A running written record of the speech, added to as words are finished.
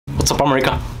What's up,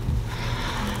 America?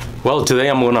 Well, today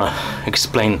I'm gonna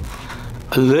explain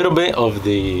a little bit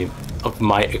of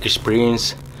my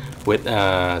experience with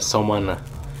someone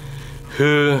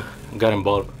who got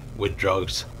involved with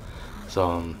drugs.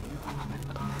 So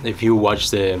if you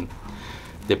watch the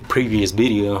previous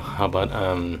video about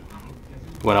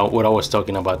what I was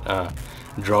talking about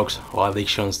drugs or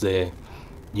addictions that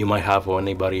you might have, or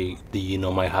anybody that you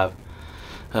know might have,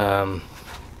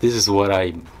 this is what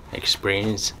I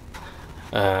experienced.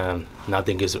 I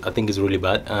think it's really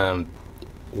bad.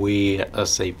 We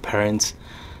as a parents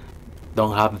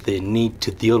don't have the need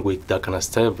to deal with that kind of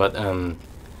stuff, but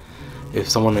if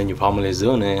someone in your family is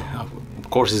doing it, of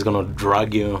course it's gonna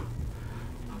drag you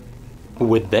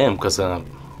with them, because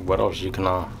what else, you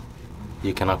cannot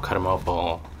cut them off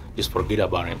or just forget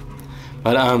about it.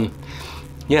 But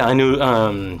yeah, I knew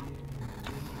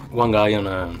one guy on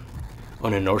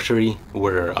a nursery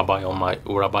where I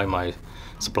buy my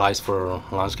supplies for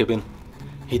landscaping.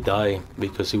 He died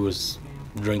because he was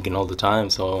drinking all the time.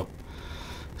 So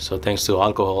thanks to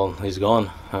alcohol, he's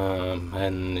gone,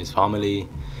 and his family,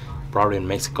 probably in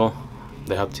Mexico,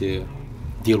 they have to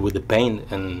deal with the pain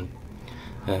and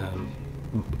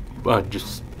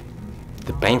just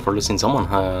the pain for losing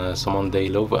someone they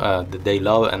love,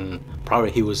 and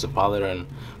probably he was a father, and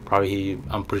probably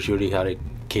I'm pretty sure he had a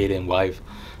kid and wife,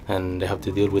 and they have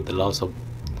to deal with the loss of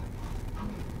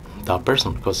that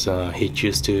person because he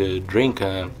chose to drink,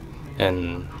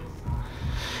 and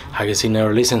I guess he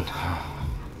never listened,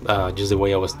 just the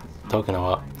way I was talking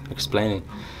about, explaining,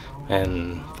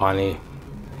 and finally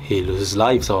he loses his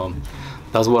life. So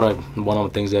that's one of the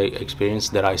things I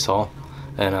experienced, that I saw,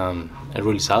 and it's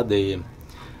really sad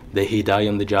that he died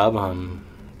on the job.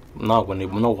 Not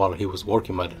while he was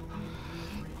working, but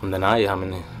on the night, I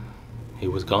mean, he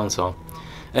was gone. So,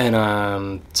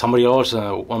 and somebody else,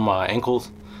 one of my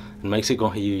uncles in Mexico,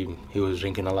 he was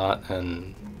drinking a lot,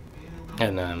 and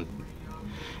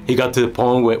he got to the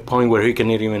point where he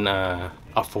couldn't even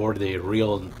afford the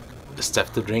real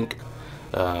stuff to drink,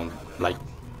 like,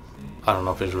 I don't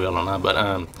know if it's real or not,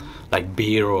 but like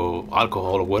beer or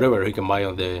alcohol or whatever he can buy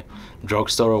at the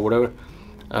drugstore or whatever.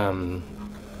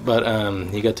 But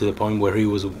he got to the point where he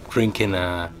was drinking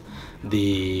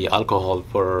the alcohol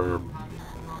for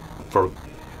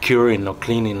curing or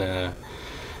cleaning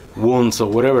wounds or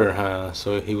whatever.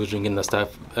 So he was drinking the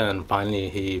stuff, and finally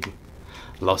he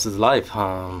lost his life.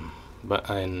 But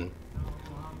a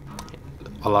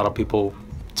lot of people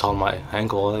told my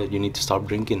uncle, "Hey, you need to stop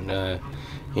drinking. You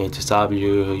need to stop.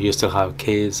 You still have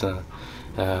kids.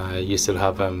 You still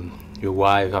have your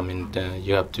wife. I mean,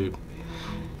 you have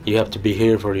to be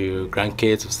here for your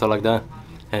grandkids and stuff like that."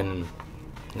 And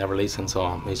never listened.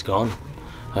 So he's gone,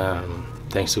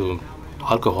 thanks to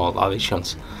alcohol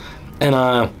addictions. And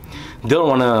the other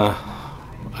one,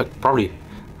 probably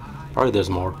there's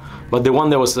more, but the one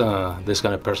that was this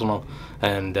kind of personal,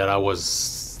 and that I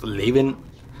was living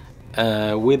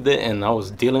with it, and I was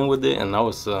dealing with it, and I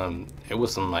was it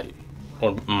was in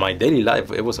my daily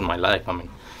life. It wasn't my life. I mean,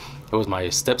 it was my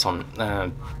stepson.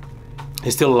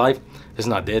 He's still alive. He's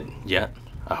not dead yet.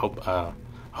 I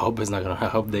hope he's not gonna. I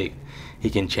hope he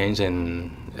can change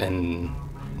and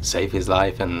save his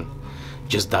life and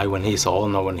just die when he's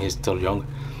old, not when he's still young.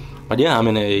 But yeah, I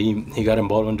mean, he got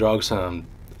involved in drugs. I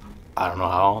don't know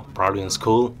how. Probably in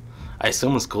school. I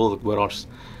assume in school. What else?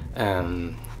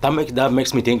 That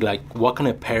makes me think, like, what kind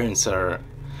of parents are?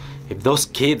 If those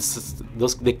kids,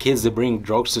 the kids that bring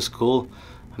drugs to school,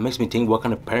 it makes me think what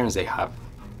kind of parents they have.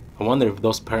 I wonder if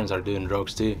those parents are doing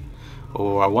drugs too,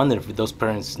 or I wonder if those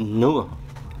parents knew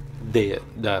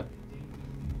that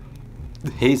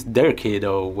he's their kid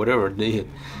or whatever.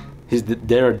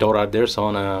 Their daughter, their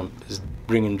son is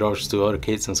bringing drugs to other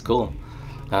kids in school.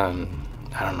 I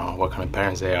don't know what kind of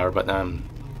parents they are, but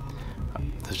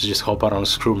let's just hope I don't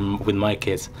screw with my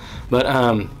kids. But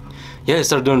yeah, he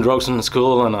started doing drugs in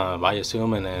school, and I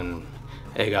assume, and then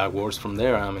it got worse from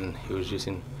there. I mean, he was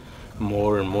using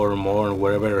more and more and more, and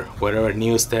wherever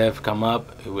new stuff come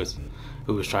up, he was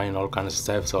trying all kinds of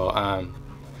stuff. So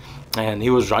and he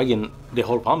was dragging the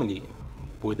whole family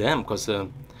with them, because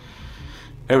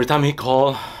every time he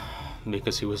called,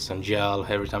 because he was in jail,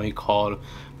 every time he called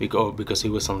because he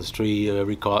was on the street,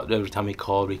 every time he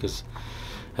called because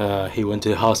he went to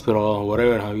the hospital or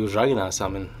whatever, he was dragging us. I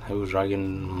mean, he was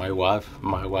dragging my wife,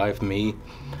 me,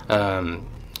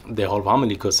 the whole family,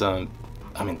 because I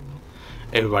mean,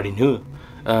 everybody knew,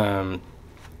 and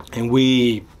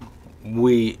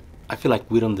I feel like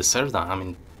we don't deserve that. I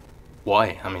mean,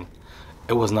 why? I mean,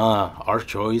 it was not our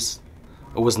choice,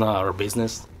 it was not our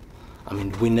business. I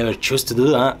mean, we never chose to do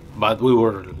that, but we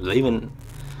were living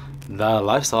that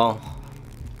lifestyle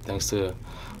thanks to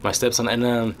my stepson.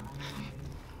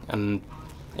 And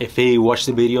if he watched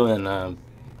the video and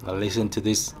listen to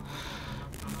this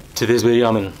video,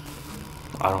 I mean,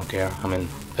 I don't care. I mean,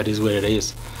 it is what it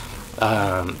is.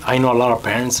 I know a lot of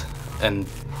parents, and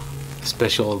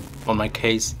special on my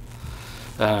case,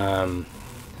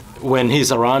 when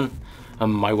he's around,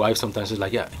 my wife sometimes is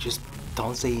like, yeah, just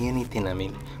don't say anything. I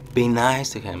mean, be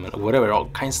nice to him and whatever, all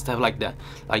kinds of stuff like that,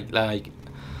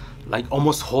 like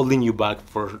almost holding you back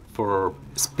for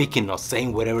speaking or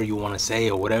saying whatever you want to say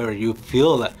or whatever you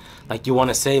feel like you want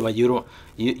to say, but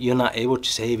you're not able to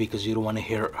say because you don't want to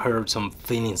hurt some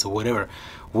feelings or whatever.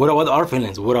 What about our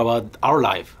feelings? What about our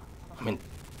life? I mean,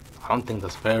 I don't think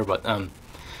that's fair, but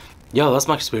yeah, that's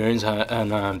my experience,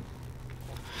 and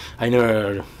I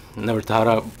never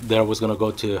thought that I was gonna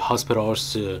go to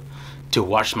hospitals to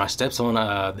watch my stepson,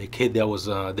 the kid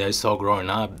that I saw growing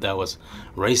up, that was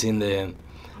raising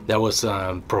that was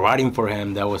providing for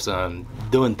him, that was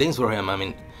doing things for him. I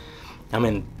mean,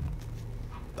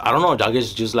 I don't know. I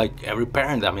guess just like every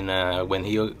parent. I mean, when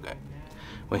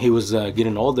he was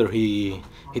getting older, he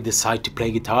decided to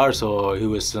play guitar. So he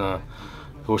was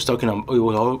always talking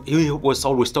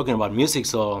about music.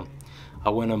 So I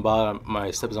went and bought my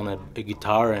stepson a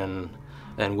guitar and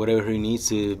whatever he needs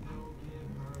to,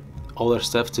 other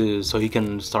stuff so he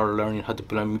can start learning how to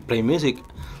play music.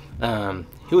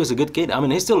 He was a good kid. I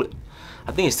mean, I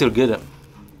think he's still good.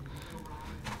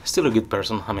 Still a good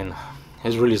person. I mean,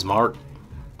 he's really smart.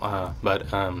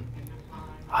 But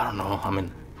I don't know. I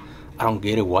mean, I don't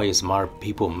get it why smart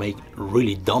people make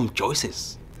really dumb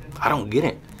choices. I don't get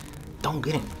it. Don't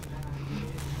get it.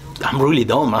 I'm really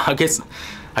dumb. I guess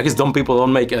dumb people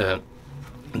don't make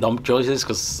dumb choices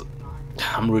because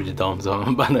I'm really dumb.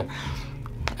 So, but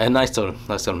and I still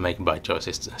make bad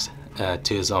choices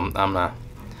too. So I'm not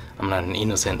an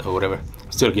innocent or whatever.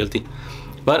 I'm still guilty.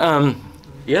 But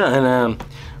yeah, and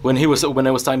when it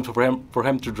was time for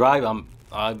him to drive,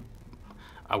 I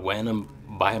went and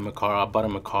bought him a car. I bought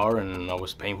him a car, and I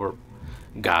was paying for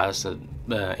gas,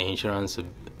 insurance,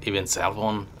 even cell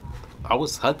phone. I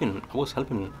was helping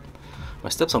my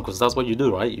stepson, because that's what you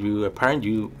do, right? You're a parent.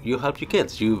 You help your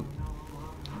kids. You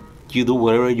do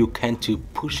whatever you can to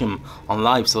push them on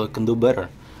life so they can do better,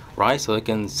 right? So they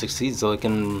can succeed, so they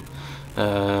can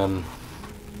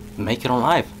make it on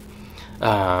life.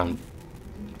 But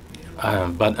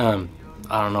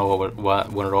I don't know what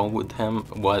went wrong with him,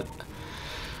 what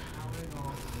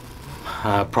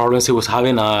problems he was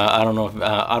having. I don't know.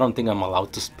 I don't think I'm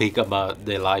allowed to speak about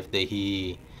the life that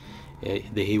he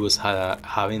was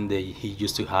having, that he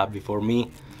used to have before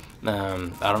me. I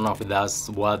don't know if that's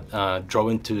what drove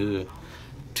him to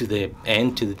the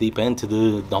deep end, to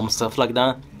do dumb stuff like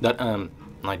that. That no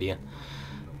idea.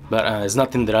 But it's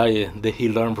nothing that he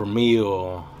learned from me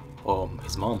or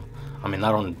his mom. I mean,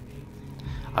 I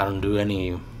don't do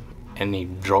any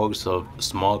drugs or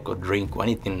smoke or drink or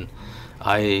anything.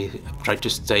 I try to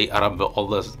stay out of all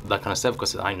that kind of stuff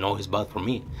because I know it's bad for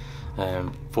me,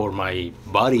 for my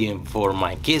body and for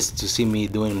my kids to see me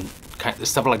doing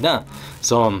stuff like that.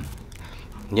 So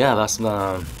yeah, that's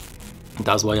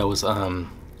why I was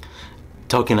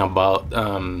talking about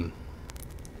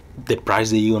the price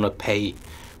that you're gonna pay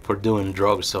for doing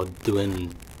drugs or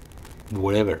doing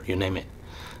whatever, you name it.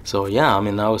 So yeah, I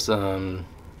mean, I was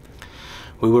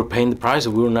we were paying the price.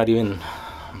 We were not even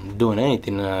doing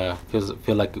anything. I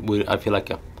feel like when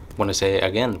I say it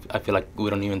again, I feel like we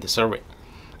don't even deserve it.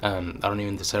 I don't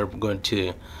even deserve going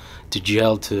to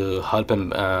jail to help him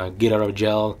get out of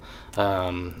jail.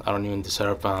 I don't even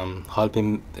deserve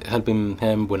helping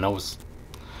him when I was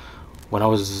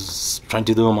trying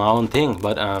to do my own thing.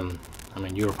 But I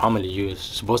mean, you're family. You're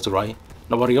supposed to, right?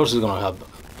 Nobody else is gonna help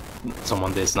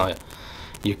someone that's not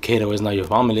your kid or is not your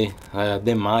family.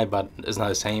 They might, but it's not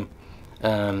the same.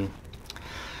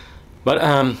 But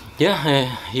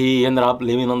yeah, he ended up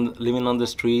living on the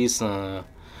streets,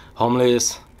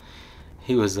 homeless.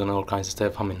 He was doing all kinds of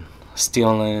stuff. I mean,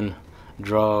 stealing,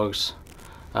 drugs,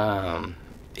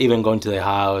 even going to the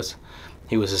house.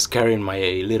 He was scaring my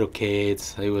little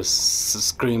kids. He was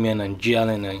screaming and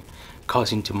yelling and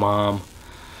cussing to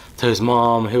his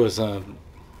mom. He was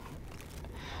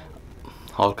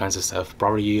all kinds of stuff.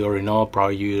 Probably you already know.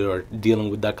 Probably you are dealing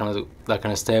with that kind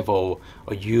of stuff, or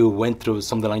you went through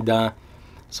something like that,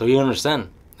 so you understand.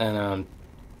 And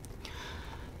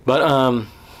but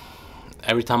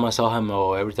every time I saw him,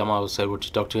 or every time I was able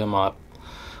to talk to him, I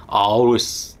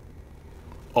always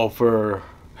offer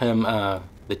him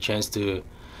the chance to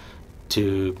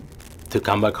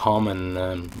come back home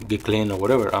and get clean or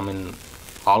whatever. I mean,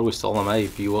 I always told him, hey,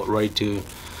 if you are ready to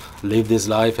live this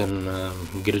life and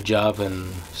get a job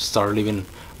and start living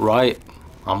right,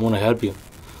 I'm gonna help you.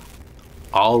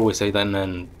 I always say that, and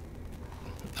then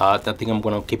I think I'm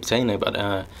gonna keep saying it. But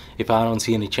if I don't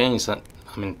see any change, I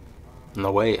mean,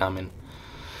 no way. I mean,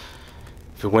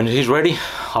 when he's ready,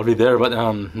 I'll be there. But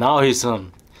now he's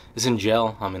in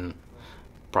jail. I mean,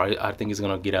 probably I think he's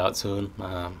gonna get out soon.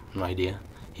 No idea.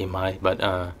 He might, but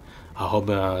I hope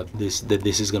this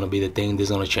is gonna be the thing. This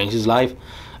is gonna change his life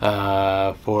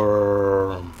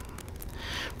for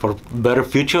better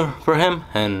future for him,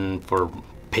 and for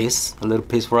peace, a little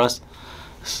peace for us,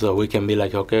 so we can be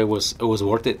like, okay, it was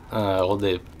worth it. All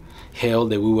the hell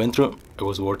that we went through, it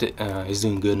was worth it. He's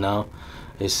doing good now.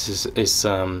 It's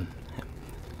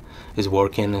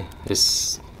working.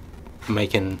 It's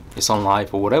making his own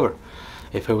life or whatever.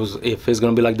 If it's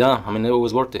gonna be like that, I mean, it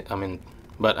was worth it. I mean,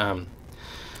 but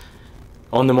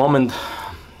on the moment,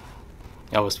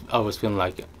 I was feeling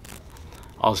like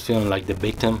the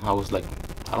victim. I was like,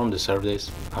 I don't deserve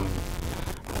this. I mean,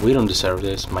 we don't deserve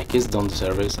this. My kids don't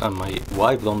deserve this, and my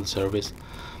wife don't deserve this.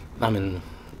 I mean,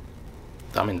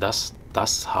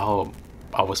 that's how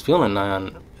I was feeling,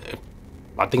 and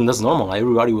I think that's normal.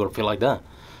 Everybody will feel like that.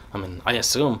 I mean, I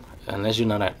assume, unless you're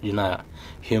not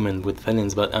human with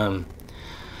feelings. But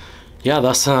yeah,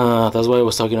 that's why I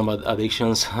was talking about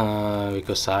addictions,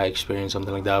 because I experienced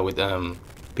something like that with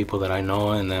people that I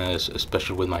know, and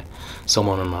especially with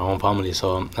someone in my own family.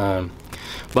 So,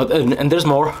 but and there's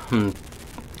more.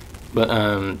 But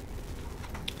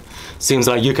seems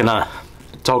like you cannot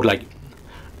talk like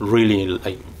really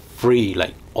like free,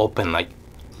 like open, like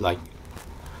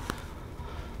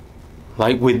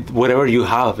with whatever you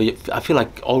have. I feel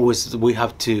like always we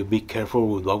have to be careful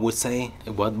with what we say,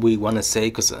 what we want to say,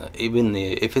 because even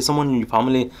if it's someone in your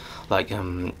family, like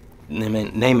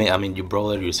name it, I mean, your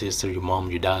brother, your sister, your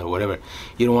mom, your dad, or whatever,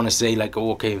 you don't want to say like,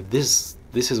 oh, okay, this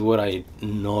is what I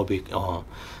know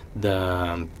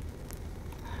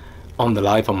on the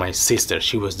life of my sister.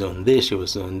 She was doing this, she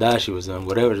was doing that, she was doing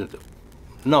whatever.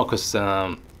 No, because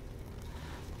I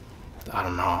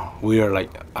don't know, we are like,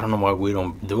 I don't know why we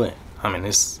don't do it. I mean,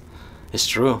 it's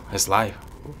true, it's life.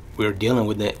 We're dealing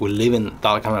with it, we're living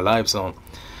that kind of life. So,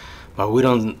 but we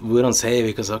don't say it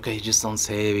because, okay, just don't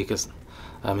say it because,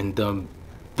 I mean,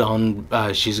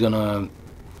 she's gonna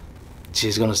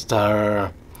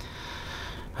start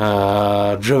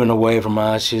driven away from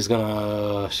us. She's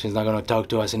not gonna talk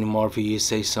to us anymore. If you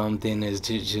say something,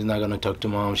 she's not gonna talk to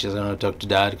mom, she's gonna talk to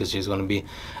dad, because she's gonna be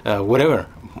whatever.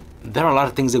 There are a lot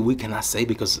of things that we cannot say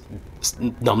because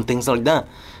dumb things like that,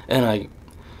 and I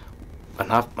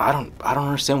don't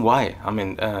understand why. I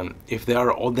mean, if they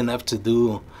are old enough to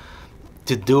do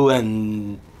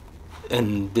and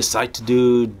decide to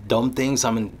do dumb things, I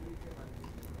mean,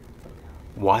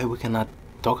 why we cannot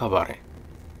talk about it?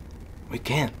 We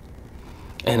can't.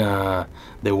 And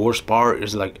the worst part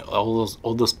is like all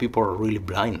those people are really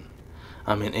blind.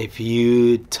 I mean, if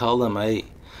you tell them, hey,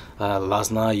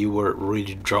 last night you were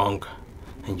really drunk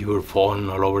and you were falling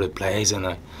all over the place,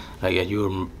 and like you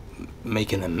were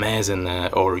making a mess, and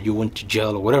or you went to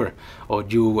jail or whatever, or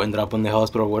you ended up in the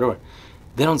hospital or whatever,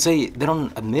 they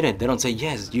don't admit it. They don't say,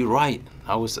 yes, you're right,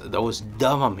 that was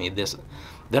dumb of me. They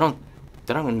don't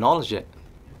acknowledge it.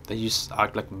 They just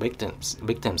act like victims.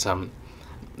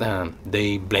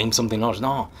 They blame something else.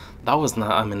 No, that was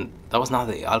not. I mean, that was not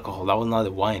the alcohol. That was not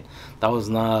the wine. That was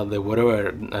not the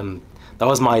whatever. That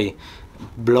was my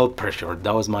blood pressure.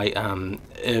 That was my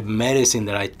medicine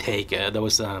that I take. That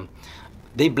was.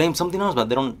 They blame something else, but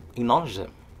they don't acknowledge it.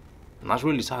 And that's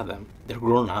really sad. They're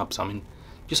grown ups. I mean,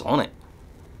 just own it.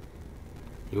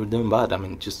 You're doing bad. I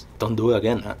mean, just don't do it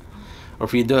again. Or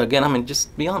if you do it again, I mean,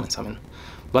 just be honest. I mean,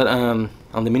 but in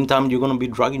the meantime, you're gonna be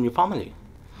drugging your family.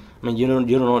 I mean,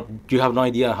 you have no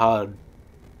idea how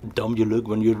dumb you look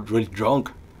when you're really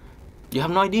drunk. You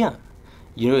have no idea.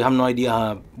 You have no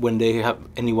idea when they have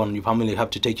anyone in your family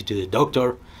have to take you to the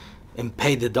doctor and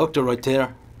pay the doctor right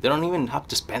there. They don't even have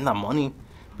to spend that money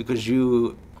because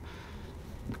you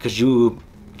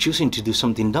choosing to do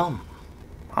something dumb.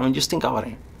 I mean, just think about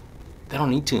it. They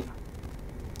don't need to.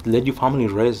 Let your family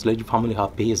rest. Let your family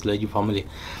have peace. Let your family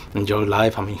enjoy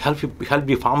life. I mean, help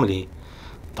your family.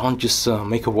 Don't just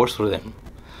make it worse for them.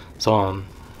 So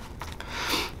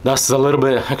that's a little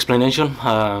bit explanation.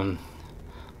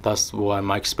 That's why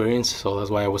my experience. So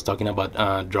that's why I was talking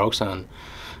about drugs and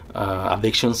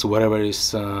addictions, whatever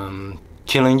is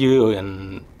killing you,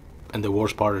 and the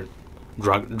worst part,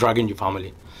 drugging your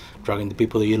family, drugging the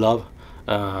people that you love.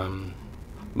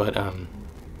 But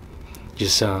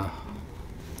just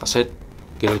that's it.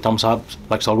 Give it a thumbs up,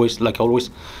 like always.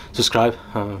 Subscribe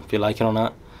if you like it or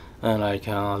not. And like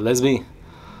let's be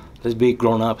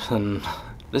grown up, and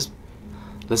let's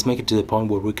make it to the point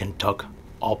where we can talk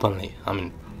openly. I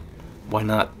mean, why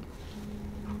not?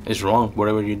 It's wrong,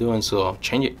 whatever you're doing, so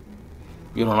change it.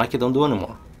 You don't like it, don't do it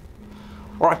anymore.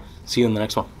 Alright, see you in the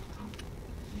next one.